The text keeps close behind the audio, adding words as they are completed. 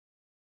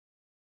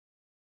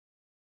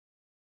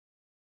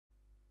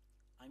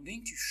I'm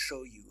going to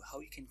show you how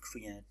you can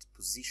create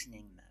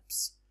positioning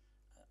maps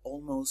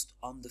almost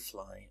on the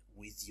fly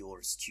with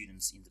your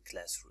students in the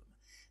classroom.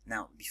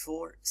 Now,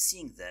 before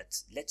seeing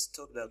that, let's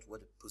talk about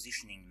what a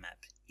positioning map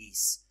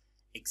is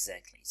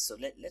exactly. So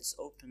let's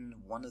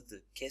open one of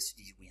the case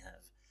studies we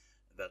have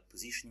about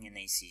positioning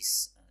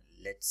analysis.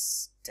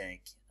 Let's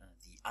take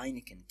the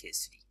Heineken case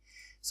study.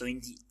 So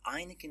in the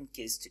Heineken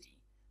case study,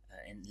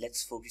 and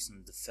let's focus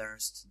on the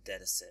first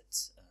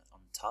dataset on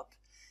top,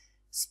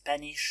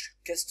 Spanish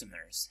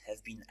customers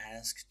have been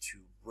asked to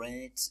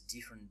rate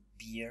different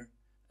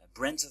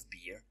brands of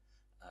beer,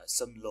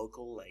 some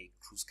local like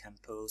Cruz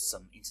Campo,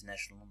 some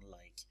international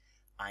like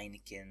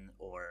Heineken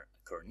or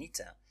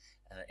Cornita,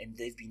 and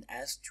they've been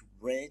asked to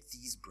rate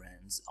these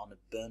brands on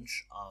a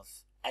bunch of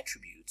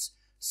attributes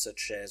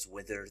such as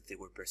whether they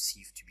were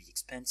perceived to be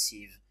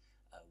expensive,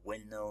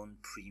 well-known,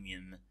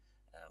 premium,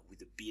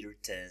 with a beer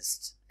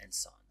test, and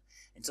so on.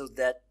 And so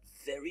that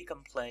very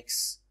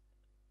complex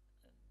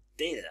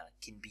data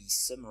can be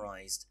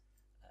summarized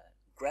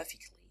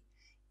graphically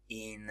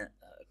in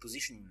a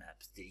positioning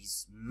map that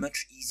is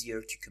much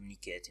easier to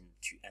communicate and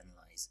to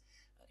analyze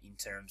in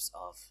terms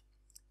of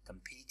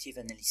competitive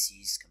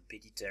analysis,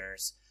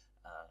 competitors,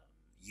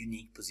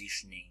 unique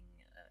positioning,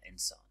 and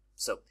so on.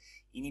 So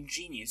in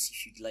Enginius,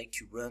 if you'd like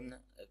to run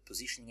a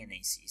positioning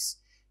analysis,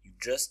 you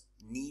just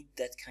need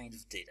that kind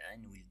of data,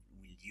 and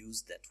we'll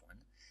use that one.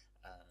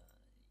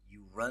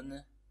 You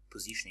run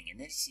positioning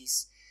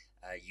analysis,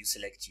 you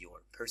select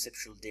your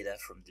perceptual data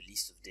from the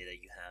list of data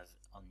you have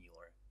on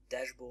your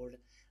dashboard.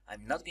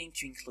 I'm not going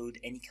to include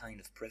any kind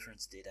of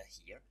preference data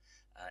here,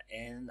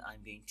 and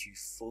I'm going to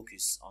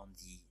focus on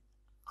the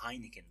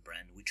Heineken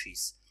brand, which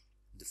is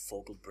the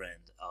focal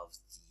brand of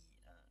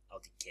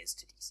the case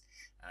studies.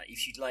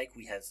 If you'd like,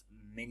 we have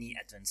many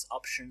advanced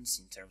options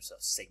in terms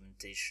of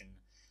segmentation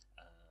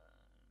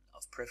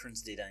of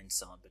preference data and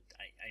so on, but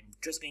I'm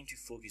just going to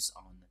focus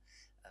on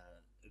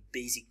a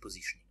basic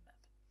positioning map.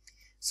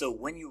 So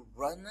when you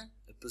run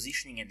a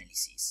positioning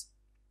analysis,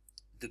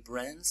 the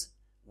brands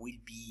will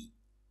be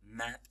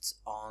mapped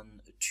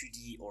on a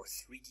 2D or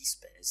 3D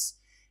space,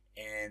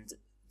 and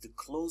the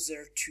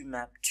closer to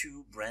map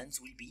two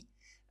brands will be,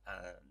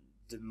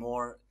 the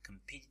more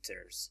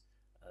competitors,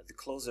 the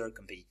closer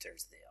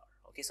competitors they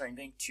are. Okay, so I'm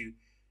going to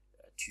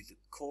the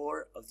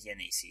core of the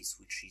analysis,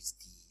 which is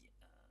the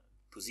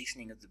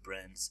positioning of the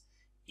brands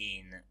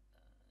in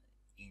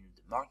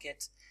the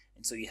market.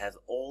 And so you have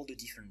all the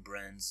different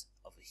brands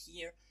over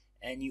here,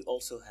 and you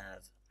also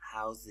have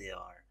how they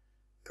are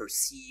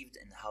perceived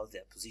and how they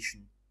are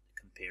positioned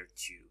compared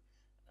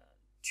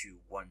to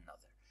one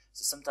another.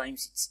 So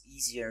sometimes it's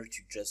easier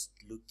to just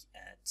look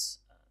at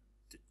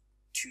the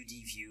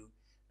 2D view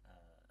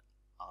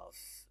of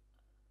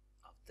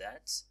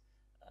that,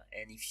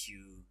 and if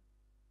you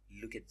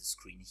look at the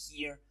screen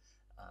here,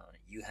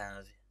 you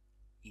have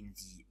in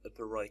the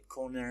upper right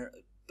corner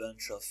a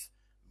bunch of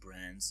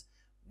brands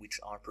which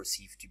are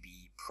perceived to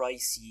be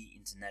pricey,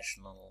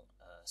 international,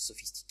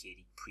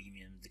 sophisticated,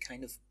 premium, the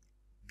kind of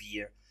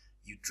beer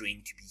you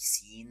drink to be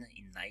seen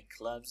in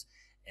nightclubs.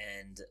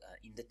 And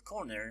in that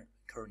corner,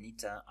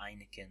 Cornita,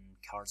 Heineken,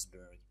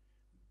 Carlsberg,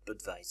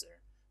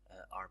 Budweiser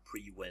are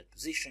pretty well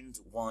positioned,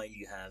 while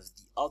you have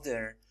the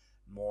other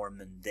more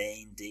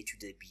mundane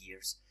day-to-day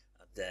beers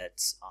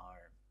that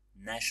are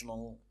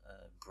national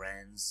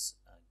brands,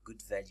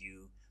 good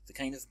value, the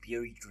kind of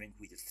beer you drink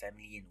with a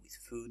family and with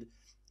food.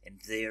 And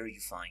there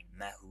you find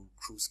Mahou,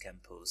 Cruz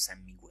Campo,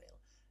 San Miguel,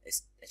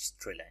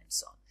 Estrella, and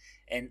so on.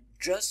 And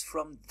just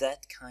from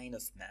that kind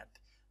of map,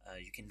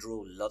 you can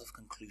draw a lot of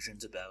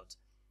conclusions about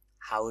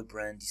how a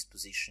brand is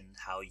positioned,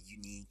 how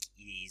unique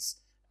it is,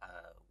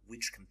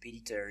 which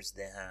competitors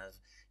they have.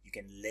 You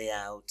can lay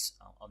out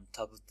on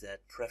top of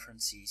that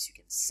preferences, you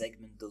can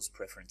segment those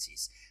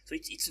preferences. So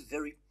it's a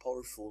very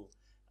powerful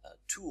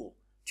tool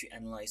to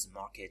analyze the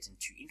market and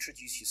to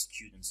introduce your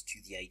students to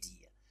the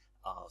idea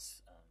of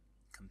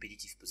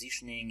competitive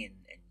positioning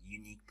and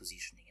unique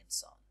positioning and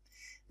so on.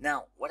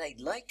 Now, what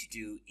I'd like to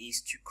do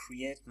is to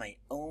create my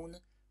own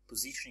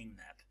positioning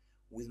map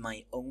with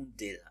my own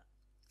data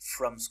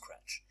from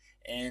scratch.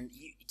 And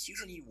it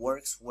usually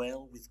works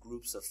well with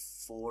groups of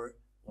 4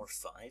 or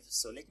 5.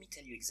 So let me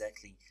tell you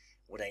exactly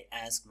what I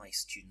ask my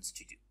students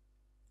to do.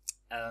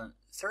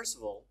 First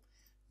of all,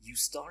 you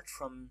start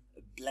from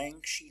a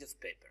blank sheet of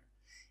paper.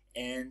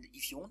 And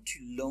if you want to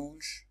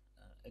launch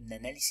an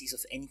analysis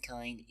of any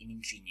kind in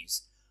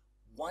Enginius,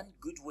 one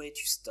good way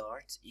to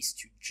start is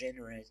to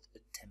generate a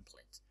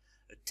template.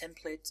 A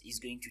template is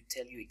going to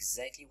tell you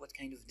exactly what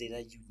kind of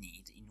data you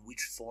need, in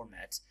which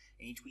format,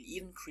 and it will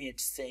even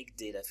create fake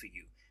data for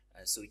you,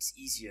 so it's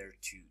easier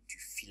to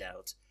fill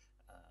out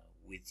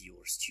with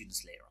your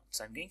students later on.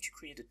 So I'm going to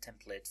create a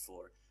template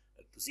for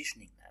a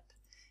positioning map,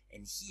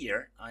 and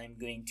here I'm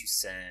going to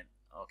say,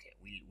 okay,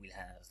 we'll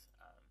have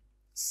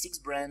 6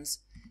 brands,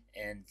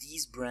 and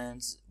these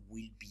brands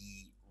will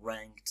be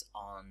ranked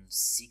on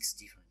 6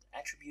 different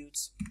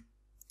attributes.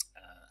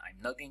 I'm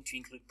not going to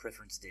include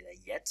preference data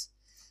yet,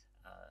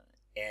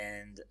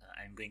 and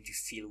I'm going to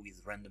fill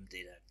with random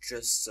data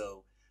just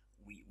so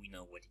we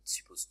know what it's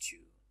supposed to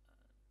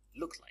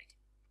look like.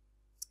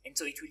 And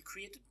so it will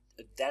create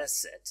a data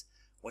set,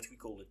 what we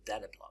call a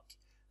data block,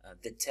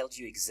 that tells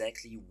you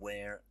exactly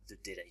where the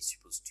data is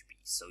supposed to be.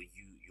 So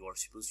you are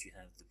supposed to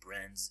have the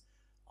brands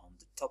on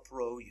the top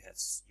row,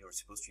 you're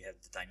supposed to have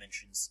the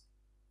dimensions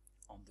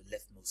on the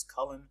leftmost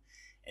column,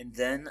 and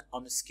then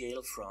on a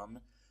scale from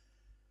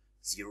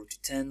 0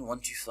 to 10, 1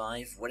 to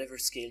 5, whatever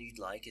scale you'd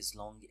like, as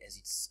long as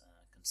it's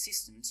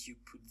consistent, you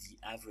put the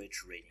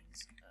average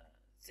ratings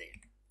there.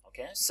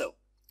 Okay, so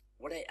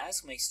what I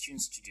ask my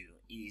students to do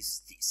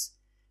is this.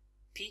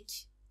 Pick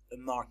a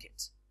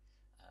market.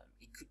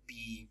 It could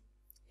be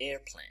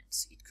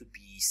airplanes, it could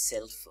be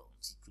cell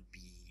phones, it could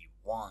be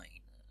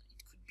wine,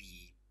 it could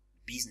be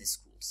business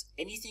schools,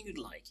 anything you'd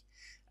like.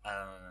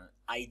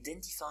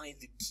 Identify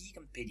the key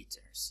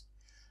competitors,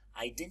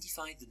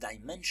 identify the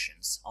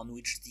dimensions on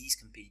which these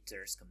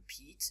competitors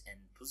compete and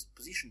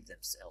position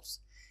themselves,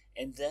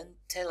 and then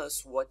tell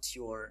us what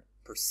your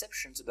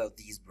perceptions about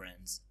these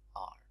brands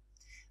are.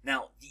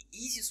 Now, the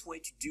easiest way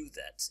to do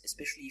that,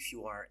 especially if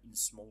you are in a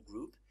small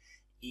group,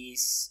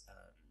 is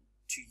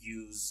to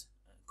use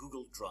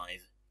Google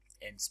Drive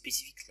and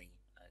specifically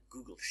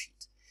Google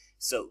Sheet.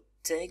 So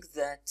take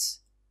that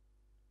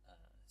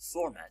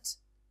format,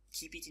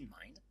 keep it in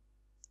mind,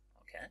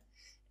 okay,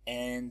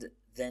 and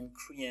then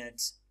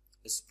create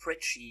a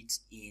spreadsheet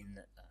in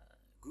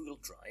Google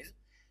Drive,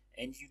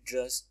 and you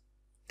just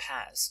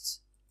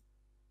paste.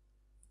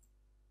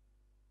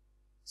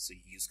 So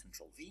you use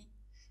Control V.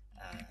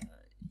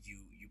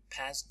 You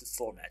pass the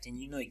format, and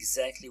you know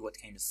exactly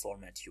what kind of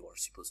format you are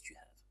supposed to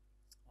have.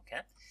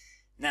 Okay.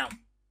 Now,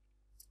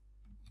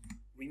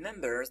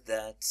 remember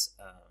that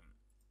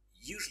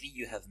usually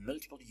you have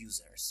multiple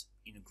users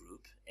in a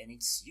group, and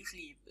it's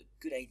usually a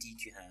good idea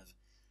to have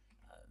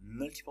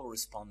multiple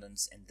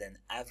respondents and then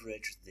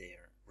average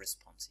their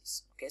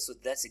responses. Okay, so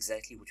that's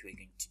exactly what we're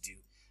going to do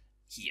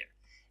here.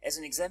 As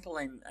an example,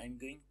 I'm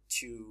going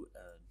to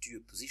do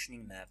a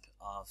positioning map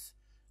of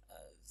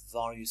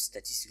various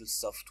statistical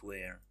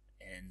software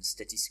and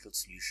statistical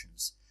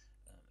solutions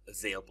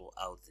available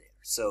out there.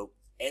 So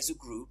as a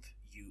group,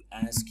 you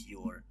ask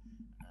your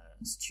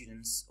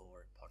students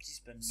or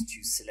participants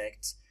to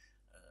select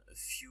a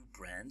few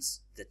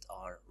brands that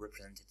are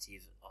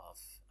representative of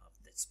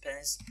that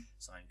space.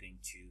 So I'm going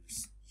to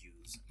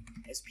use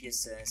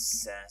SPSS,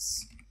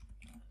 SAS,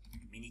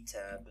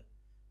 Minitab,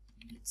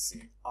 let's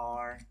say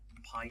R,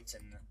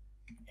 Python,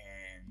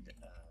 and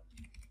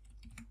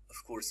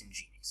of course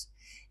Enginius.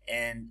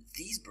 And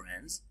these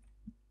brands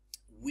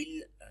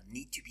will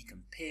need to be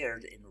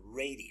compared and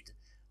rated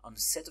on a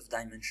set of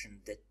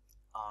dimensions that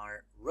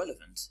are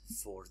relevant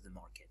for the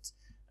market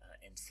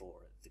and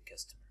for the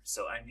customer.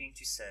 So I'm going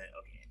to say,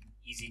 okay,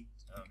 is it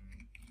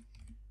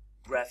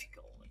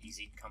graphical? Is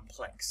it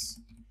complex?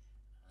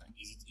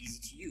 Is it easy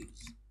to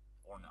use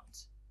or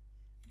not?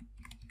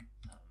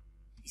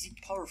 Is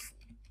it powerful?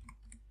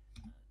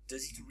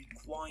 Does it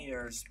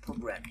require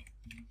programming?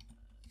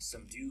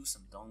 Some do,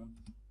 some don't,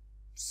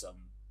 some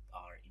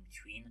are in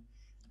between.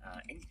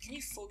 And can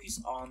you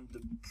focus on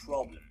the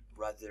problem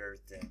rather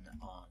than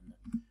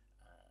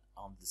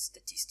on the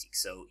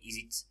statistics? So is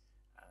it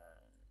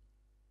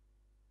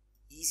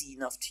easy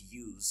enough to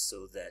use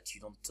so that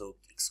you don't talk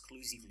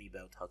exclusively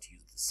about how to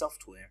use the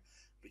software,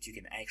 but you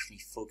can actually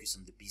focus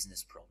on the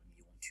business problem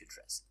you want to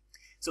address?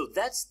 So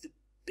that's the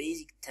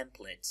basic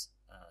template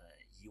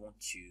you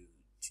want to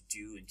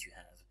do and to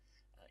have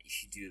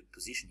if you do a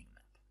positioning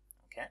map.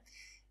 Okay.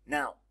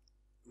 Now,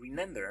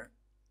 remember,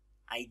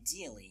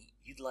 ideally,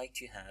 you'd like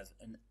to have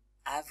an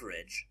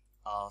average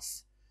of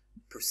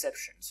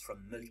perceptions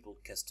from multiple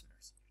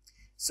customers.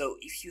 So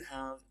if you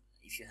have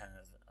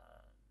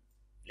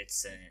let's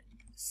say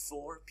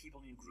 4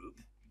 people in a group,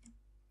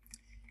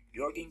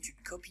 you're going to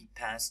copy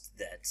paste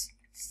that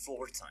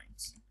 4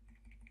 times.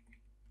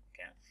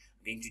 Okay,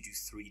 I'm going to do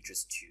 3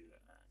 just to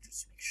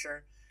make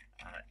sure.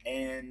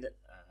 And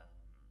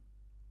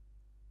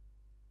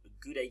a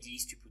good idea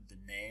is to put the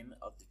name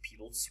of the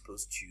people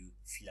supposed to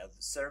fill out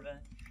the survey.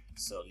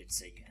 So let's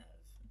say you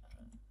have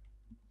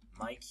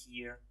Mike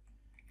here,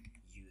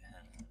 you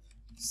have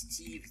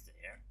Steve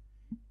there,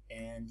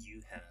 and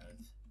you have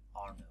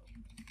Arno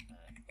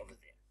over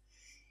there.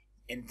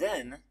 And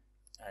then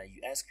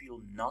you ask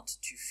people not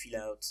to fill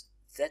out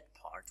that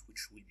part,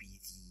 which will be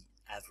the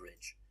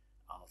average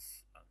of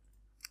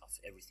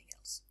everything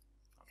else.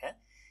 Okay,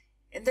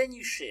 and then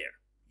you share.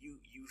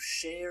 You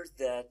share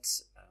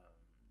that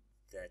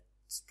that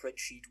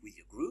spreadsheet with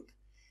your group,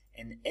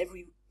 and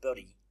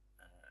everybody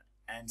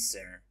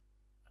answer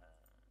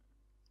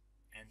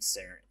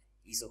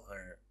his or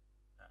her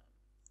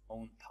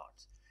own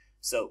part.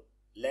 So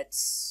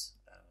let's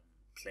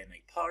play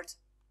my part.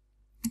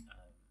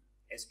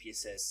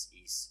 SPSS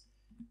is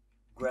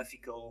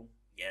graphical.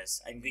 Yes,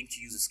 I'm going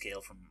to use a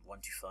scale from 1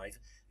 to 5.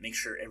 Make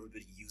sure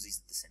everybody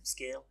uses the same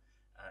scale,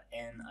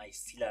 and I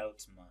fill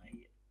out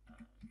my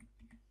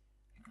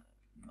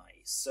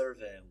my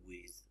survey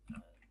with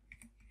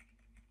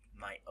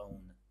my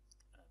own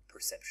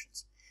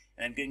perceptions.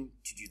 And I'm going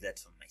to do that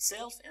for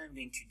myself, and I'm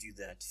going to do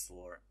that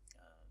for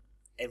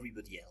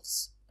everybody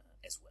else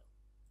as well.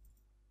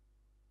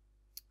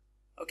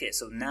 Okay,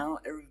 so now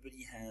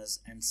everybody has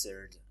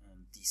answered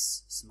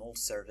this small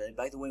survey.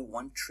 By the way,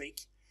 one trick,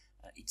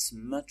 it's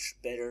much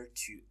better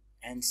to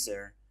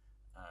answer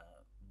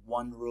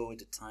one row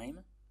at a time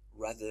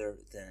rather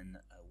than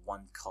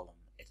one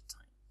column at a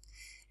time.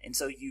 And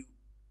so you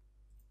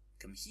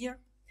come here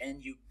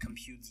and you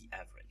compute the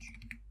average.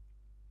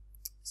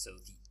 So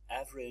the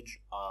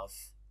average of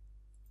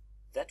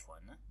that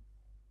one,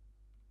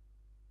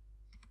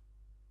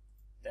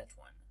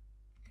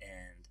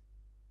 and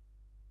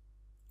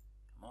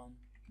come on,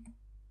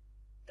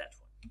 that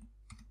one.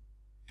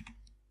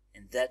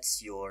 And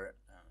that's your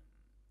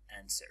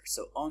answer.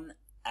 So on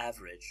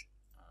average,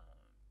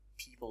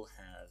 people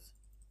have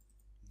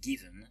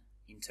given,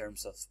 in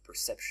terms of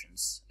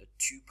perceptions, a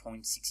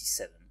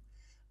 2.67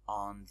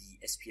 on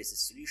the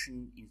SPSS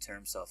solution in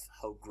terms of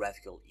how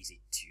graphical is it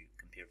to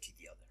compare to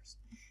the others.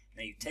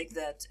 Now you take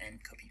that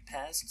and copy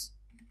paste,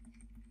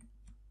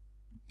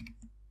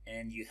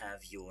 and you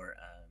have your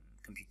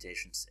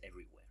computations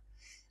everywhere.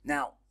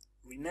 Now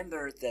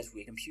remember that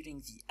we're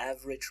computing the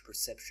average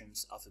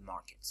perceptions of a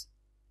market.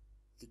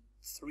 The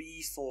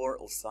 3, 4,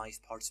 or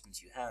 5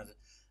 participants you have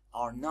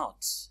are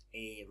not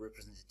a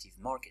representative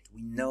market.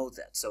 We know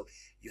that. So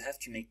you have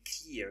to make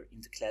clear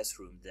in the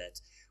classroom that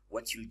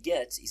what you'll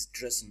get is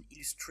just an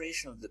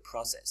illustration of the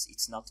process.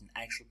 It's not an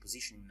actual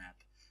positioning map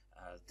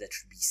that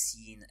should be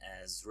seen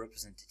as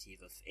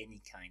representative of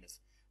any kind of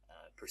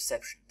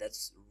perception.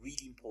 That's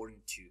really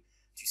important to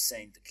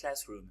say in the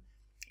classroom.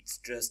 It's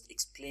just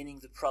explaining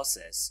the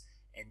process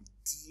and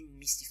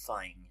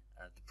demystifying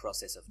the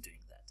process of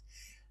doing that.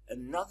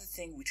 Another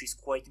thing which is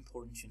quite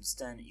important to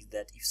understand is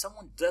that if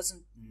someone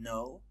doesn't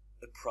know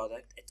a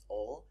product at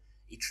all,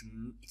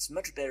 it's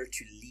much better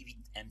to leave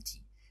it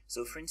empty.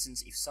 So for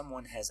instance, if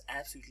someone has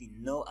absolutely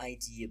no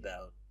idea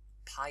about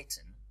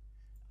Python,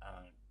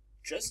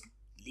 just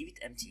leave it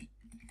empty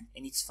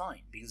and it's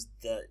fine, because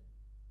the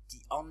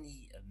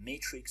only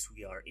matrix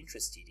we are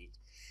interested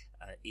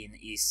in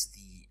is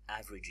the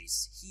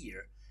averages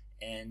here,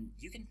 and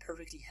you can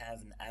perfectly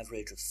have an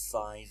average of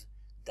 5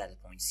 data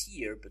points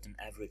here, but an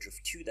average of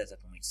 2 data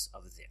points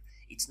over there.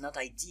 It's not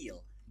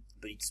ideal,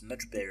 but it's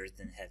much better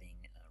than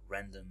having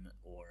random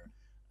or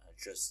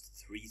just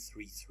 3,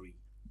 3, 3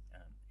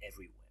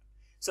 everywhere.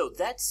 So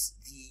that's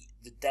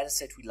the data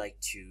set we like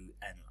to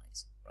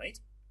analyze, right?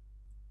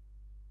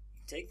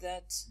 You take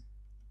that,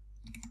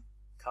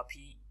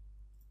 copy,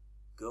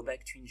 go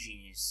back to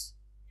Enginius,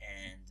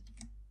 and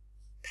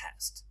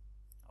paste.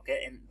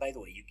 Okay, and by the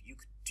way, you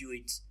could do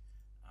it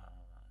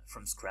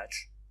from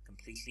scratch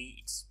completely.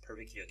 It's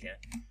perfectly okay.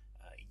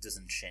 It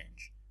doesn't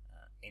change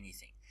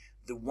anything.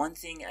 The one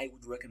thing I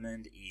would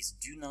recommend is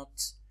do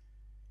not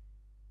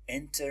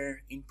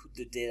input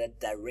the data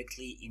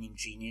directly in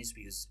Enginius,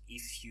 because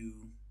if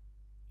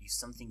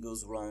something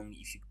goes wrong,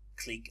 if you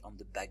click on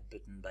the back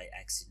button by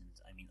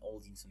accident, I mean, all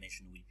the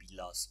information will be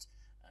lost.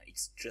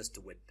 It's just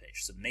a web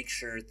page. So make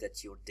sure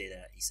that your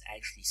data is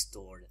actually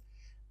stored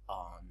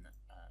on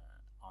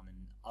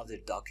another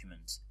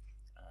document.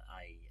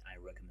 I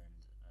recommend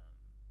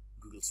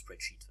Google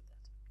Spreadsheet for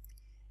that.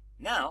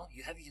 Now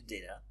you have your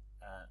data.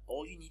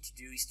 All you need to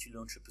do is to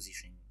launch a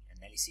positioning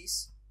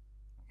analysis.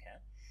 Okay.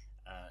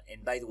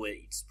 And by the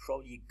way, it's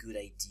probably a good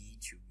idea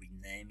to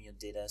rename your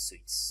data, so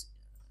it's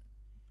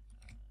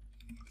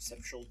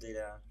perceptual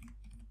data,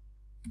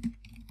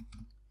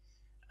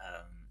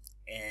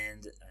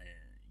 and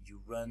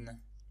you run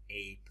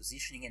a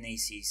positioning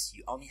analysis.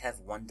 You only have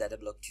one data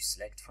block to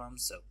select from,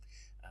 so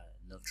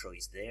no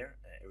choice there.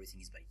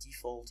 Everything is by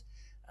default.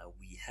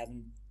 We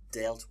haven't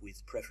dealt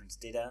with preference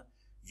data.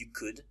 You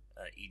could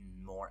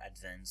in more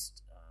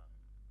advanced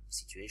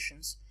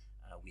situations.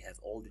 We have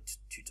all the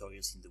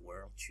tutorials in the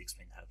world to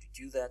explain how to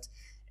do that,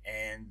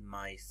 and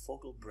my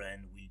focal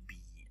brand will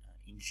be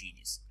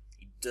Enginius.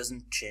 It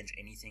doesn't change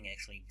anything,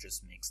 actually. It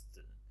just makes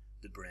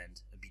the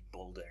brand a bit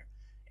bolder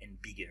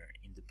and bigger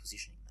in the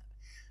positioning map.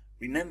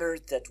 Remember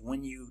that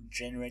when you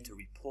generate a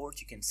report,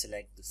 you can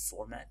select the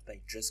format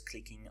by just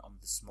clicking on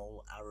the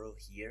small arrow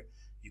here.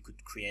 You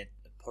could create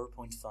a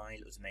PowerPoint file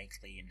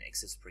automatically, an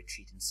Excel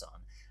spreadsheet, and so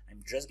on.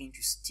 I'm just going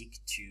to stick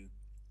to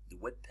the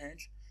web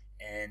page,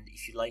 and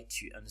if you like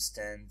to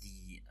understand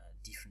the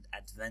different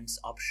advanced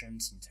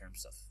options in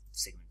terms of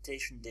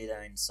segmentation data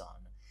and so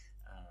on,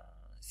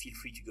 feel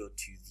free to go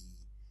to the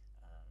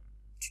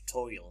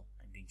tutorial.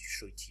 I'm going to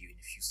show it to you in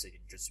a few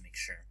seconds just to make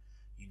sure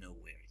you know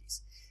where it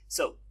is.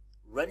 So,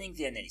 running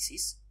the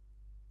analysis,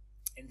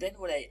 and then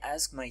what I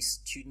ask my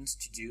students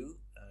to do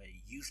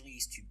usually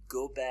is to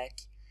go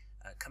back,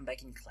 come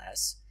back in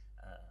class,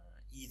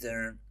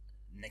 either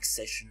next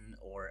session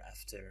or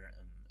after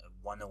a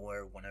 1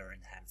 hour, 1 hour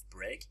and a half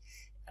break,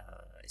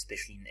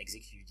 especially in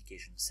executive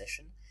education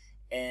session,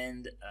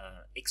 and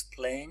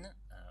explain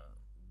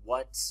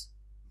what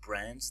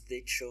brands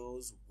they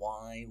chose,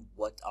 why,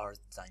 what are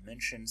the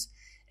dimensions,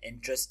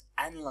 and just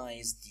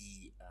analyze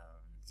the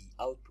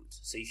output.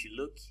 So if you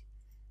look,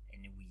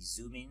 and we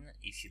zoom in,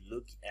 if you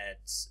look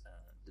at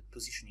the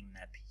positioning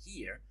map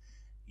here,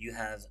 you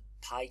have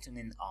Python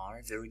and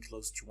R very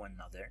close to one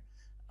another,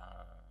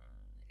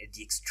 at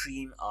the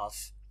extreme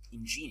of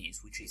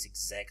Enginius, which is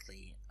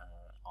exactly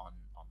on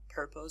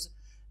purpose.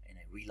 And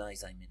I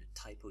realize I made a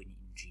typo in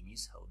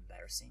Enginius, how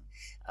embarrassing.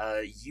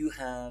 You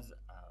have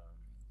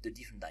the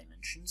different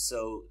dimensions,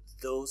 so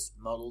those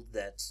models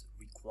that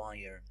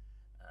require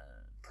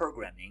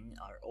programming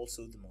are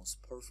also the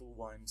most powerful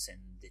ones, and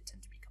they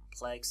tend to be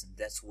complex, and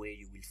that's where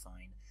you will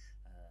find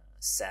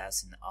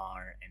SAS and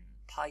R and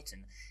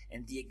Python.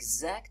 And the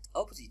exact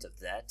opposite of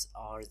that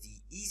are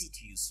the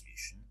easy-to-use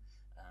solutions,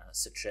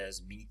 such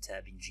as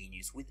Minitab,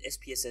 Enginius, with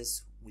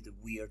SPSS with a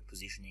weird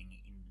positioning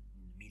in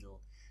the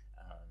middle,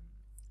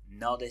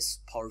 not as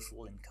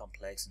powerful and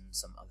complex in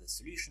some other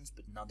solutions,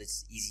 but not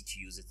as easy to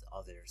use as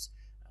others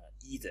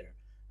either,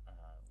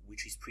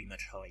 which is pretty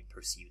much how I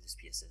perceive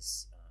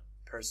SPSS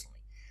personally.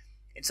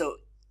 And so,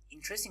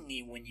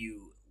 interestingly, when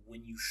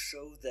you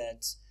show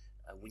that,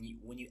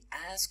 when you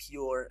ask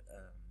your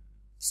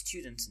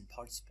students and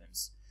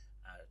participants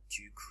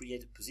to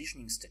create a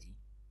positioning study,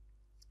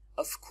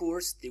 of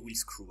course they will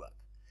screw up.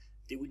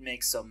 They will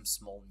make some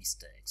small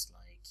mistakes,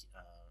 like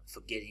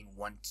forgetting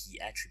one key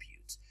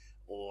attribute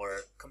or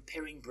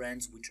comparing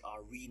brands which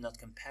are really not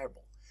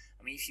comparable.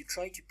 I mean, if you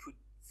try to put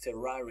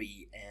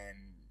Ferrari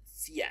and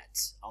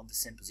Fiat on the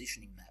same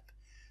positioning map,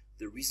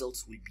 the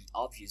results will be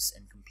obvious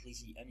and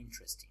completely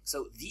uninteresting.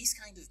 So these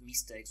kind of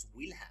mistakes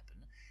will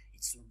happen.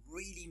 It's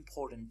really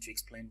important to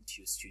explain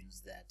to your students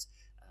that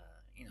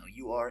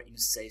you are in a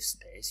safe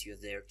space. You're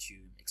there to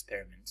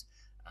experiment.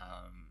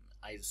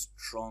 I have a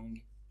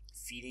strong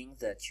feeling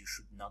that you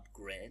should not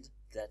grade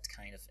that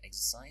kind of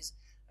exercise,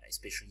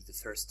 especially the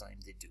first time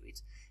they do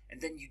it.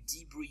 And then you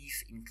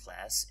debrief in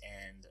class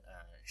and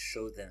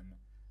show them,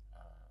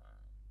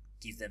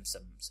 give them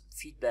some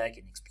feedback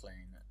and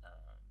explain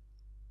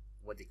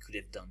what they could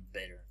have done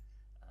better,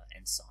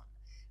 and so on.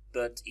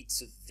 But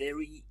it's a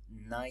very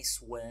nice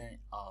way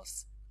of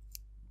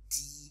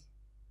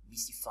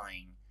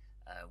demystifying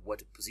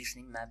what a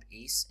positioning map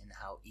is and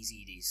how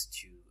easy it is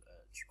to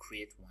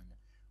create one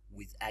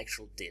with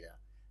actual data.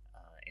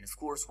 And of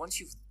course, once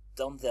you've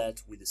done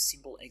that with a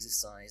simple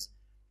exercise,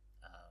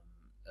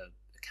 a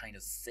kind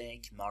of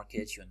fake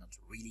market you're not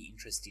really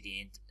interested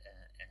in,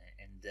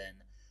 and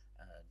then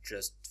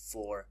just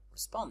for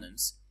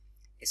respondents,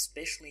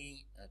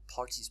 especially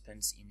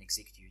participants in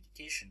executive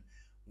education,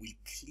 will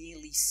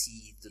clearly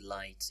see the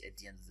light at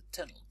the end of the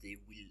tunnel. They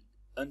will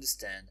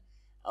understand,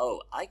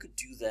 oh, I could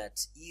do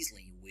that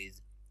easily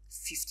with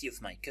 50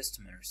 of my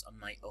customers on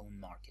my own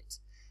market.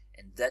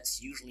 And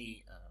that's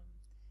usually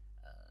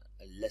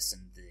a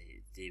lesson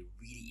they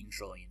really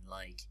enjoy and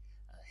like,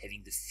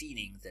 having the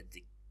feeling that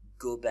they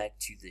go back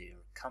to their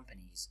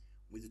companies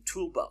with a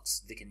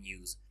toolbox they can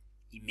use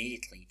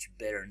immediately to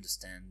better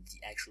understand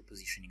the actual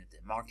positioning of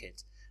their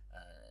market,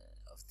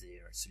 of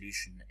their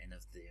solution, and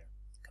of their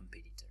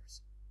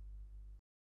competitors.